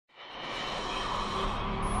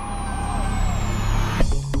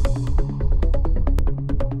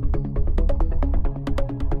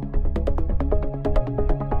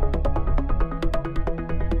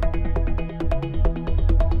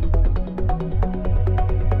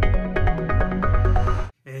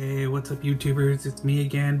what's up YouTubers, it's me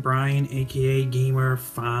again, Brian, aka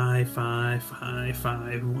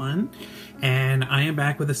Gamer55551, and I am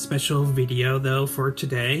back with a special video though for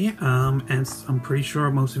today, and I'm pretty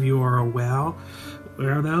sure most of you are aware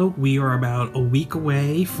though, we are about a week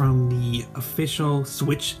away from the official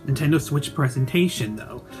Nintendo Switch presentation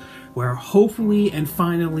though, where hopefully and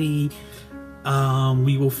finally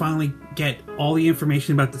we will finally get all the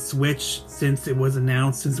information about the Switch since it was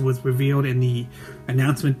revealed in the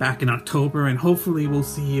announcement back in October, and hopefully we'll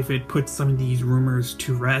see if it puts some of these rumors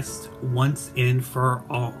to rest once and for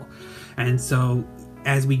all. And so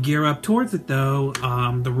as we gear up towards it though,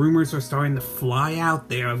 the rumors are starting to fly out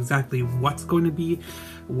there of exactly what's going to be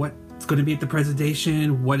at the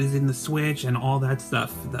presentation, what is in the Switch, and all that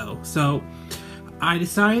stuff though. So I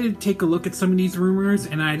decided to take a look at some of these rumors,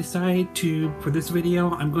 and I decided to, for this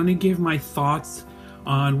video, I'm going to give my thoughts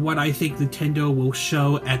on what I think Nintendo will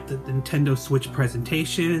show at the Nintendo Switch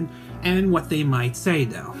presentation and what they might say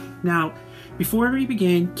though. Now, before we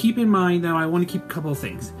begin, keep in mind though, I want to keep a couple of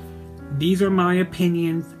things. These are my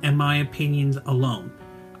opinions and my opinions alone.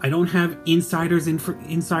 I don't have insider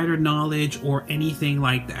knowledge or anything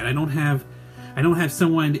like that. I don't have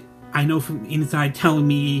someone I know from inside telling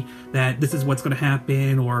me that this is what's going to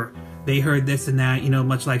happen, or they heard this and that, you know,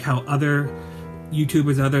 much like how other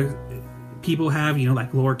YouTubers, other people have, you know,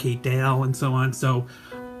 like Laura Kate Dale and so on. So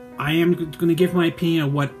I am going to give my opinion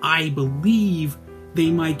on what I believe they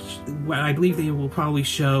will probably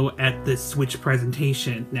show at the Switch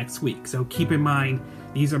presentation next week. So keep in mind,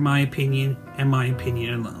 these are my opinion and my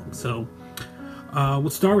opinion alone. So we'll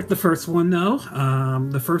start with the first one though.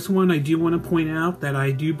 The first one, I do want to point out that I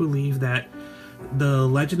do believe that The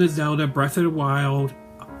Legend of Zelda Breath of the Wild,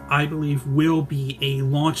 I believe, will be a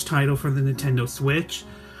launch title for the Nintendo Switch.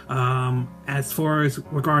 As far as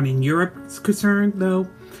regarding Europe is concerned though,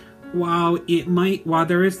 while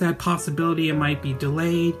there is that possibility it might be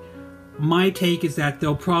delayed, my take is that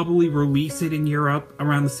they'll probably release it in Europe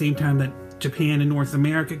around the same time that Japan and North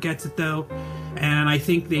America gets it though. And I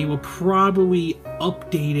think they will probably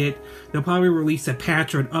update it. They'll probably release a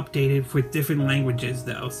patch or an update it for different languages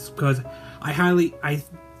though, because I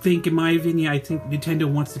think, in my opinion, I think Nintendo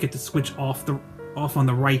wants to get the Switch off on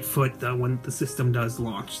the right foot though when the system does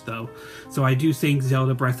launch though. So I do think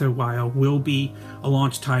Zelda Breath of the Wild will be a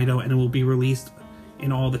launch title, and it will be released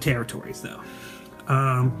in all the territories though.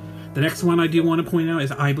 The next one I do want to point out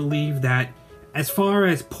is I believe that as far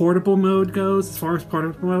as portable mode goes,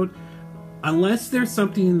 unless there's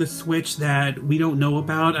something in the Switch that we don't know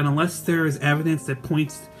about, and unless there is evidence that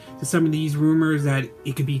points to some of these rumors that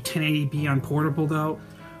it could be 1080p on portable though,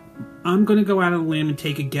 I'm going to go out on a limb and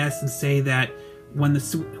take a guess and say that when the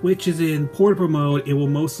Switch is in portable mode, it will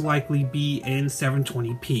most likely be in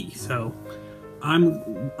 720p. So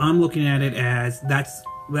I'm looking at it as that's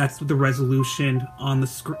the resolution on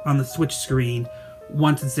the Switch screen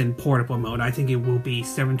once it's in portable mode. I think it will be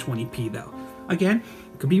 720p though. Again,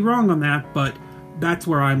 could be wrong on that, but that's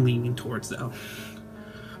where I'm leaning towards though.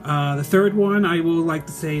 The third one I will like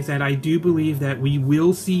to say is that I do believe that we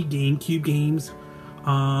will see GameCube games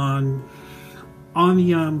on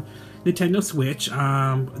the Nintendo Switch.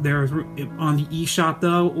 There's on the eShop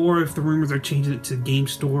though, or if the rumors are changing it to Game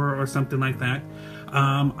Store or something like that.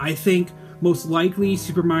 I think most likely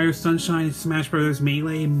Super Mario Sunshine and Smash Bros.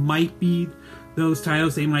 Melee might be those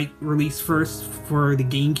titles they might release first for the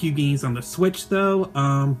GameCube games on the Switch though.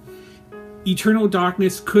 Eternal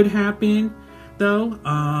Darkness could happen though.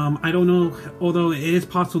 I don't know, although it is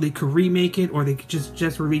possible they could remake it, or they could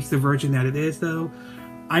just release the version that it is though.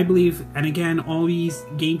 I believe, and again, all these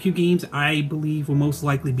GameCube games I believe will most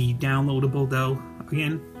likely be downloadable though.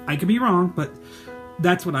 Again, I could be wrong, but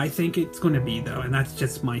that's what I think it's going to be though, and that's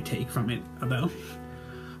just my take from it though.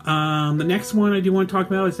 The next one I do want to talk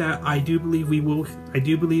about is that I do believe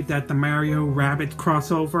that the Mario Rabbids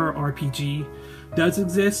crossover RPG does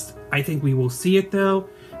exist. I think we will see it though,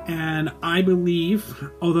 and I believe,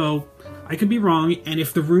 although I could be wrong, and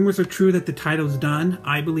if the rumors are true that the title's done,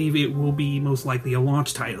 I believe it will be most likely a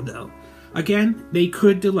launch title though. Again, they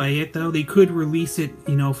could delay it though, they could release it,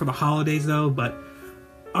 you know, for the holidays though, but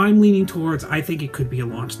I'm leaning towards, I think it could be a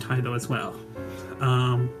launch title as well.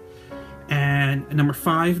 And number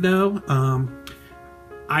 5 though,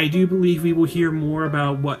 I do believe we will hear more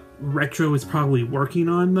about what Retro is probably working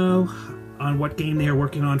on though, on what game they are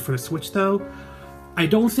working on for the Switch though. I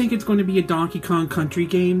don't think it's going to be a Donkey Kong Country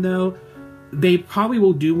game though. They probably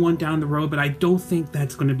will do one down the road, but I don't think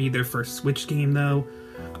that's going to be their first Switch game though.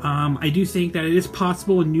 I do think that it is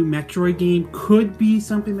possible a new Metroid game could be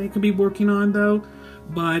something they could be working on though,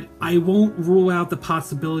 but I won't rule out the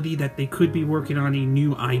possibility that they could be working on a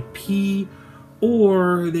new IP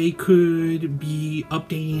or they could be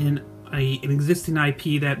updating an existing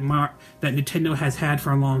IP that Nintendo has had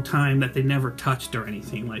for a long time that they never touched or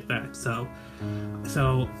anything like that. So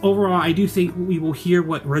overall, I do think we will hear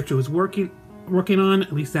what Retro is working on.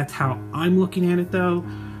 At least that's how I'm looking at it, though.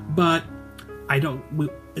 But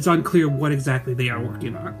it's unclear what exactly they are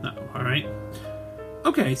working on, though. All right.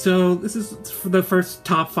 Okay, so this is for the first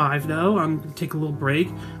top 5, though. I'm going to take a little break.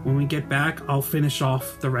 When we get back, I'll finish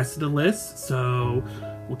off the rest of the list. So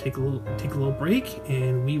we'll take a little break,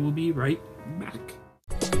 and we will be right back.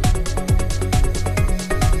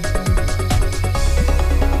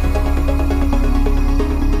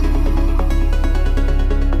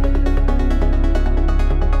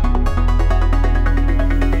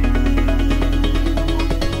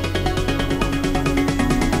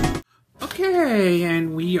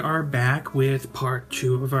 And we are back with part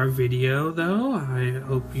 2 of our video, though. I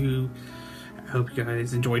hope you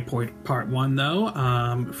guys enjoyed part 1, though.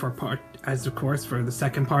 Of course, for the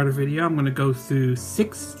second part of the video, I'm going to go through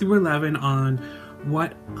 6 through 11 on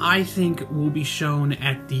what I think will be shown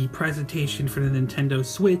at the presentation for the Nintendo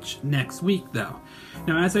Switch next week, though.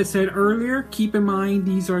 Now, as I said earlier, keep in mind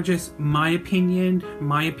these are just my opinion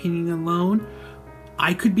alone.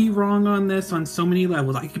 I could be wrong on this on so many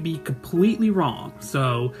levels. I could be completely wrong.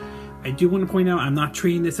 So I do want to point out I'm not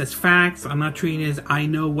treating this as facts. I'm not treating it as I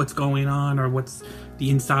know what's going on or what's the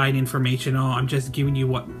inside information. I'm just giving you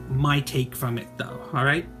what my take from it, though. All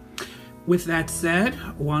right. With that said,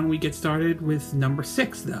 why don't we get started with number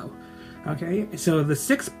 6, though? Okay. So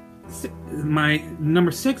my number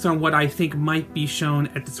 6 on what I think might be shown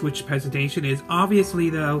at the Switch presentation is obviously,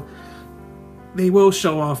 though, they will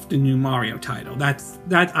show off the new Mario title.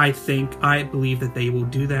 I believe that they will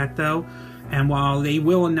do that, though. And while they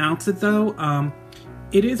will announce it, though,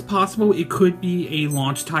 it is possible it could be a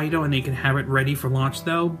launch title and they can have it ready for launch,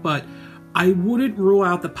 though. But I wouldn't rule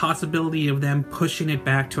out the possibility of them pushing it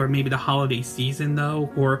back to maybe the holiday season, though,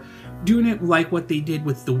 or doing it like what they did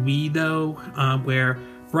with the Wii, though,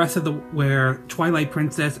 where Twilight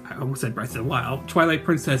Princess, I almost said Breath of the Wild, Twilight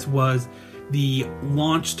Princess was the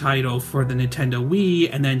launch title for the Nintendo Wii,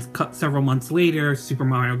 and then several months later, Super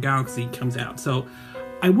Mario Galaxy comes out. So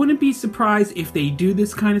I wouldn't be surprised if they do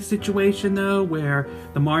this kind of situation, though, where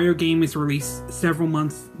the Mario game is released several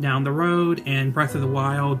months down the road and Breath of the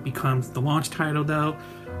Wild becomes the launch title, though.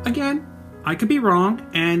 Again, I could be wrong,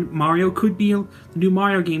 and the new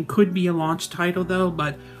Mario game could be a launch title, though,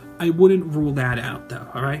 but I wouldn't rule that out, though,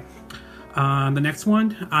 alright? The next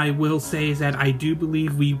one I will say is that I do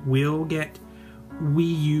believe we will get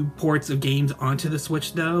Wii U ports of games onto the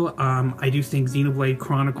Switch, though. I do think Xenoblade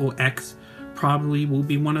Chronicle X probably will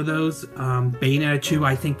be one of those. Bayonetta 2,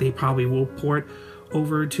 I think they probably will port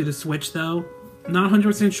over to the Switch, though. Not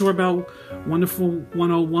 100% sure about Wonderful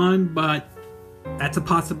 101, but that's a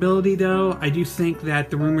possibility, though. I do think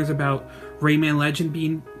that the rumors about Rayman Legend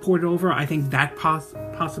being ported over, I think that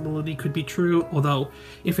possibility could be true. Although,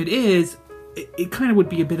 if it is, it kind of would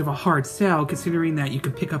be a bit of a hard sell, considering that you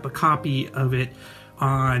could pick up a copy of it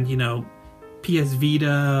on, PS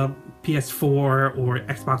Vita, PS4, or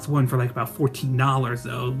Xbox One for like about $14,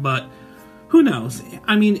 though. But who knows?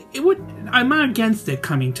 I mean, I'm not against it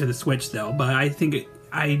coming to the Switch, though, but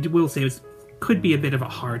I will say it could be a bit of a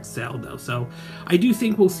hard sell, though. So I do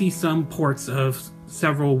think we'll see some ports of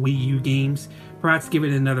several Wii U games. Perhaps give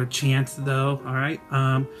it another chance, though. All right.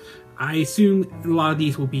 I assume a lot of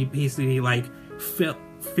these will be basically like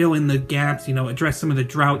fill in the gaps, address some of the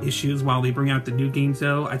drought issues while they bring out the new games,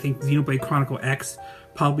 though. I think Xenoblade Chronicle X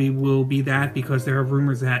probably will be that, because there are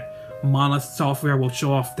rumors that Monolith Software will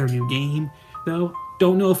show off their new game, though.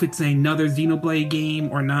 Don't know if it's another Xenoblade game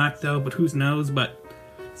or not, though, but who knows. But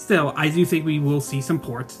still, I do think we will see some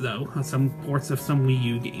ports, though. Some ports of some Wii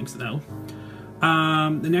U games, though.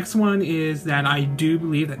 The next one is that I do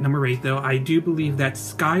believe that, number 8, though, I do believe that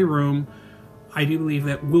Skyrim,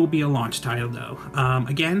 will be a launch title, though.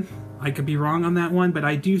 Again, I could be wrong on that one, but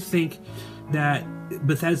I do think that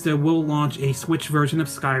Bethesda will launch a Switch version of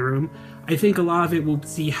Skyrim. I think a lot of it will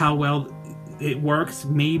see how well it works.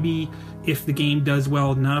 Maybe if the game does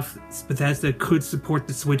well enough, Bethesda could support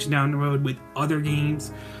the Switch down the road with other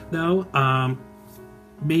games, though.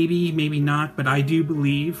 Maybe, maybe not, but I do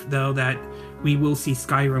believe, though, that we will see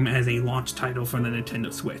Skyrim as a launch title for the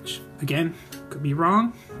Nintendo Switch. Again, could be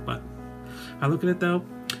wrong, but I look at it, though.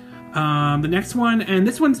 The next one, and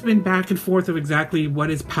this one's been back and forth of exactly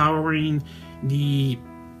what is powering the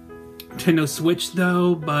Nintendo Switch,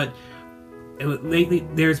 though, but lately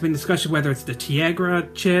there's been discussion whether it's the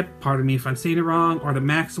Tegra chip, pardon me if I'm saying it wrong, or the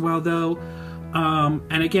Maxwell, though.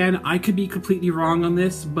 And again, I could be completely wrong on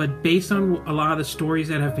this, but based on a lot of the stories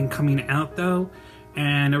that have been coming out though,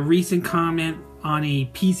 and a recent comment on a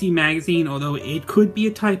PC magazine, although it could be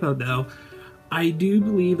a typo though, I do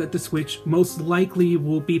believe that the Switch most likely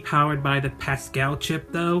will be powered by the Pascal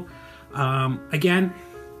chip though. Again,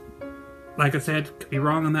 like I said, could be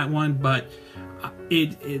wrong on that one, but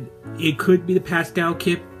it could be the Pascal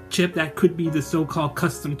chip. That could be the so-called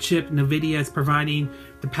custom chip NVIDIA is providing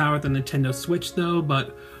to power the Nintendo Switch though,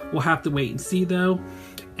 but we'll have to wait and see though.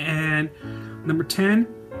 And number 10,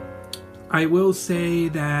 I will say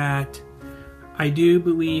that I do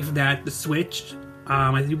believe that the Switch,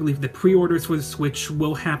 I do believe the pre-orders for the Switch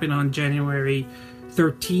will happen on January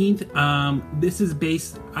 13th. This is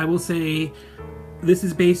based, I will say, this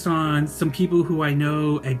is based on some people who I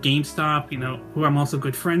know at GameStop, you know, who I'm also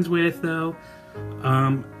good friends with though.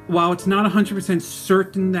 While it's not 100%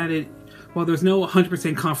 certain that while there's no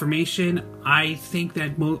 100% confirmation, I think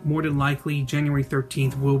that more than likely January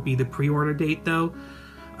 13th will be the pre-order date though.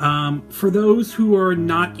 For those who are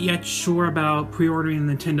not yet sure about pre-ordering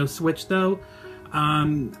the Nintendo Switch though,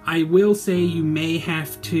 I will say you may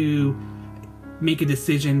have to make a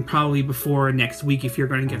decision probably before next week if you're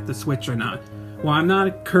going to get the Switch or not. While I'm not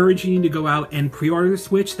encouraging you to go out and pre-order the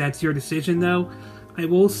Switch, that's your decision though. I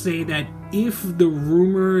will say that if the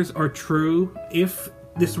rumors are true, if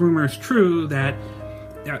this rumor is true that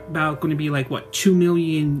about going to be like, what, 2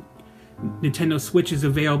 million Nintendo Switches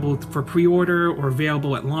available for pre-order or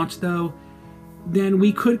available at launch though, then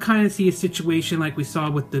we could kind of see a situation like we saw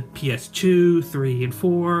with the PS2, 3, and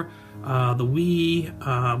 4, the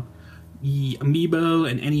Wii, the Amiibo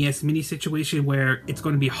and NES Mini situation where it's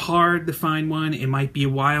going to be hard to find one. It might be a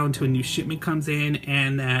while until a new shipment comes in,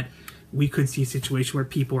 and that we could see a situation where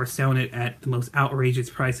people are selling it at the most outrageous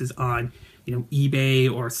prices on, you know,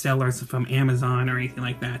 eBay or sellers from Amazon or anything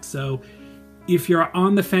like that. So if you're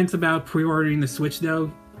on the fence about pre-ordering the Switch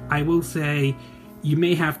though, I will say you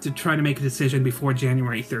may have to try to make a decision before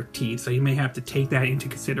January 13th. So you may have to take that into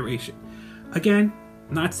consideration. Again,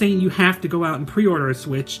 not saying you have to go out and pre-order a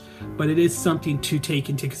Switch, but it is something to take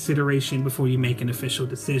into consideration before you make an official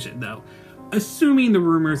decision though. Assuming the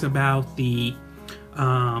rumors about the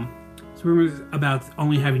rumors about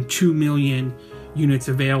only having 2 million units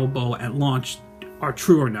available at launch are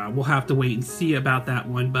true or not. We'll have to wait and see about that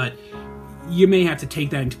one, but you may have to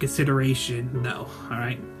take that into consideration though,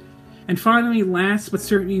 alright? And finally, last but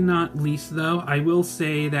certainly not least though, I will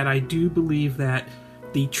say that I do believe that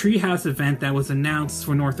the Treehouse event that was announced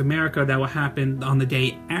for North America that will happen on the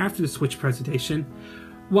day after the Switch presentation,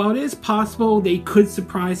 while it is possible they could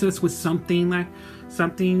surprise us with something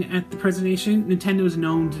at the presentation, Nintendo is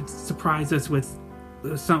known to surprise us with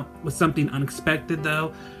something unexpected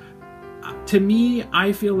though. To me,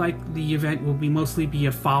 I feel like the event will mostly be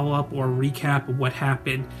a follow-up or a recap of what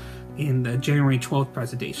happened in the January 12th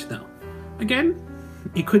presentation though. Again,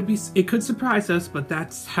 it could surprise us, but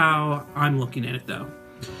that's how I'm looking at it though.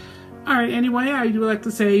 Alright, anyway, I do like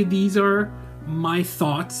to say these are my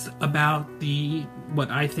thoughts about what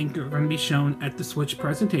I think are going to be shown at the Switch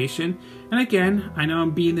presentation. And again, I know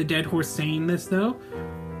I'm being the dead horse saying this though.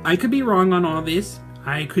 I could be wrong on all this.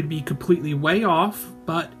 I could be completely way off,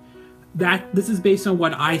 but this is based on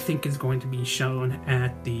what I think is going to be shown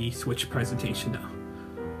at the Switch presentation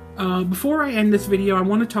though. Before I end this video, I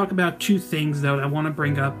want to talk about two things though that I want to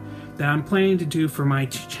bring up that I'm planning to do for my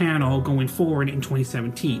channel going forward in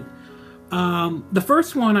 2017. The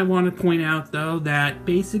first one I want to point out though that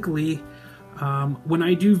basically when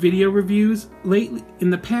I do video reviews, lately in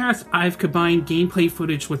the past I've combined gameplay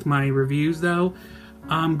footage with my reviews though.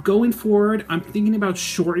 Going forward, I'm thinking about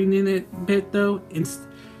shortening it a bit though.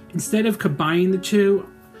 Instead of combining the two,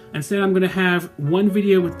 instead I'm going to have one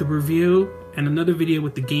video with the review and another video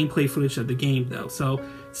with the gameplay footage of the game though. So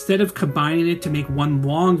instead of combining it to make one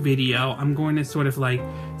long video, I'm going to sort of like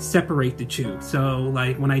separate the two. So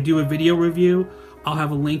like when I do a video review, I'll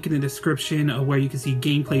have a link in the description of where you can see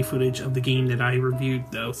gameplay footage of the game that I reviewed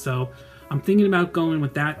though. So I'm thinking about going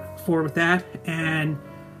with that. And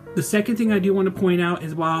the second thing I do want to point out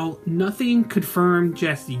is while nothing confirmed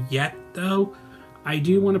just yet though, I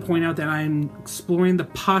do want to point out that I'm exploring the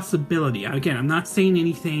possibility, again, I'm not saying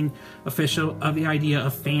anything official, of the idea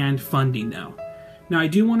of fan funding though. Now I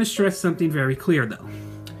do want to stress something very clear though.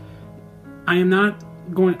 I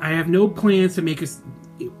have no plans to make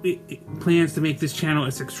this channel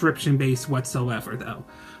a subscription based whatsoever though.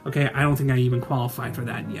 Okay, I don't think I even qualify for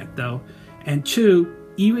that yet though. And two,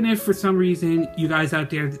 even if for some reason you guys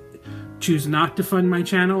out there choose not to fund my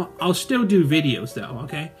channel, I'll still do videos though,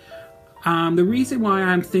 okay? The reason why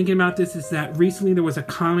I'm thinking about this is that recently there was a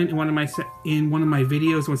comment in one of my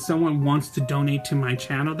videos when someone wants to donate to my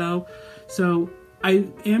channel though. So I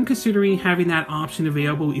am considering having that option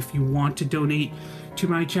available if you want to donate to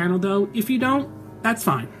my channel though. If you don't, that's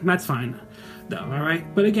fine. That's fine though,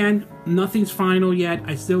 alright? But again, nothing's final yet.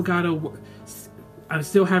 I still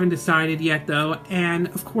haven't decided yet though. And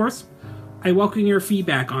of course, I welcome your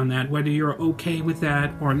feedback on that, whether you're okay with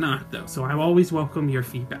that or not, though. So I always welcome your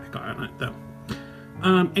feedback on it, though.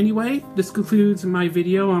 Anyway, this concludes my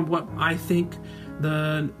video on what I think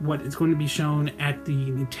what is going to be shown at the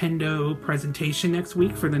Nintendo presentation next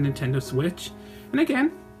week for the Nintendo Switch. And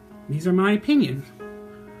again, these are my opinions.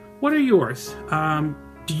 What are yours?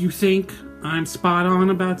 Do you think I'm spot on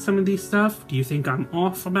about some of these stuff? Do you think I'm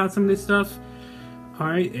off about some of this stuff?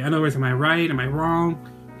 Alright, in other words, am I right? Am I wrong?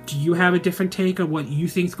 Do you have a different take on what you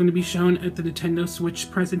think is going to be shown at the Nintendo Switch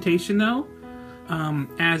presentation, though?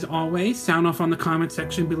 As always, sound off on the comment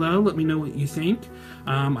section below. Let me know what you think.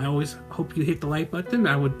 I always hope you hit the like button.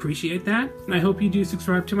 I would appreciate that. And I hope you do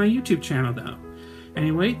subscribe to my YouTube channel, though.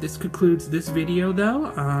 Anyway, this concludes this video,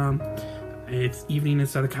 though. It's evening in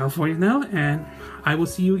Southern California now, and I will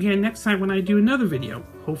see you again next time when I do another video.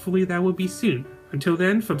 Hopefully that will be soon. Until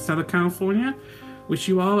then, from Southern California, wish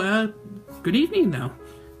you all a good evening, though.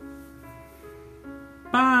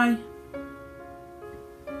 Bye!